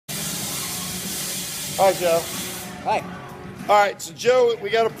Hi, Joe. Hi. All right, so Joe, we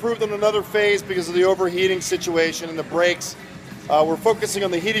got approved on another phase because of the overheating situation and the brakes. We're focusing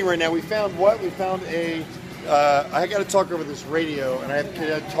on the heating right now. We found what? We found a, I got to talk over this radio, and I have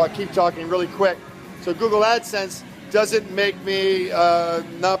to keep talking really quick. So Google AdSense doesn't make me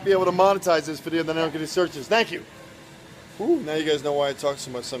not be able to monetize this video, then I don't get any searches. Thank you. Ooh, now you guys know why I talk so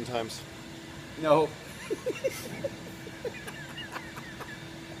much sometimes. No.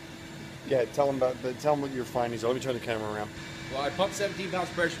 Yeah, tell them what your findings are. Let me turn the camera around. Well, I pumped 17 pounds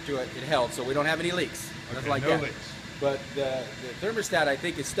of pressure to it. It held, so we don't have any leaks. Nothing like that. Leaks. But the thermostat, I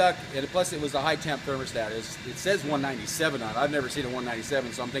think, is stuck, and plus it was a high temp thermostat. It says 197 on it. I've never seen a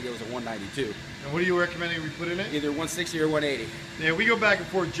 197, so I'm thinking it was a 192. And what are you recommending we put in it? Either 160 or 180. Yeah, we go back and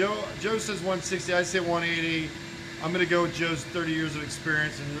forth. Joe says 160, I say 180. I'm going to go with Joe's 30 years of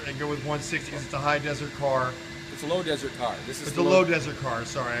experience and go with 160 because it's a high desert car. It's a low desert car. It's a low desert car.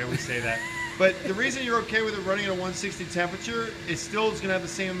 Sorry, I always say that. But the reason you're okay with it running at a 160 temperature, it still is going to have the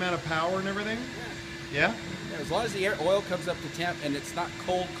same amount of power and everything? Yeah? Yeah, as long as the oil comes up to temp and it's not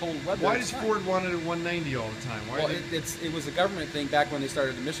cold weather. Why does Ford want it at 190 all the time? Well, it was a government thing back when they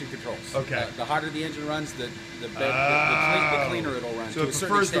started emission controls. Okay. The hotter the engine runs, the cleaner it'll run. So it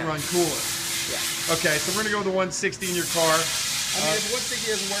prefers to run cooler. Yeah. Okay, so we're going to go with the 160 in your car. I mean, if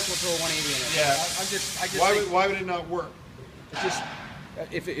 160 doesn't work, we'll throw a 180 in it. Yeah. Why would it not work? It's just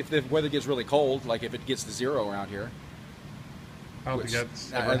if the weather gets really cold, like if it gets to 0 around here. I don't think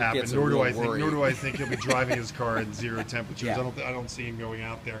that's ever happened. Nor do I think he'll be driving his car at 0 temperatures. Yeah. I don't see him going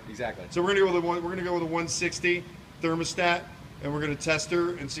out there. Exactly. So we're gonna go with a 160 thermostat, and we're gonna test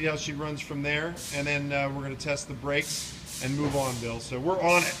her and see how she runs from there. And then we're gonna test the brakes and move on, Bill. So we're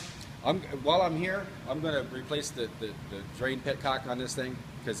on it. While I'm here, I'm going to replace the drain petcock on this thing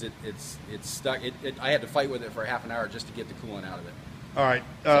because it's stuck. I had to fight with it for a half an hour just to get the coolant out of it. All right.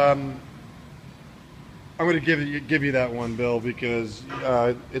 I'm going to give you that one, Bill, because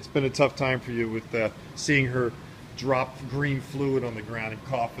it's been a tough time for you with seeing her drop green fluid on the ground and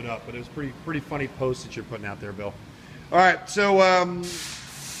cough it up. But it was pretty funny post that you're putting out there, Bill. All right. So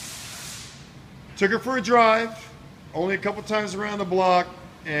took her for a drive, only a couple times around the block.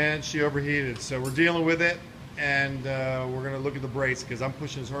 And she overheated, so we're dealing with it, and we're going to look at the brakes because I'm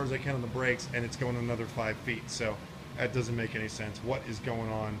pushing as hard as I can on the brakes, and it's going another 5 feet, so that doesn't make any sense. What is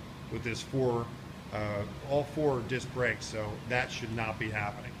going on with this all four disc brakes? So that should not be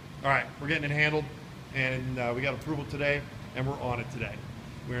happening. All right, we're getting it handled, and we got approval today, and we're on it today.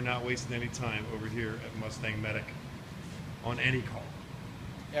 We're not wasting any time over here at Mustang Medic on any call.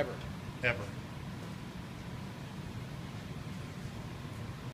 Ever. Ever.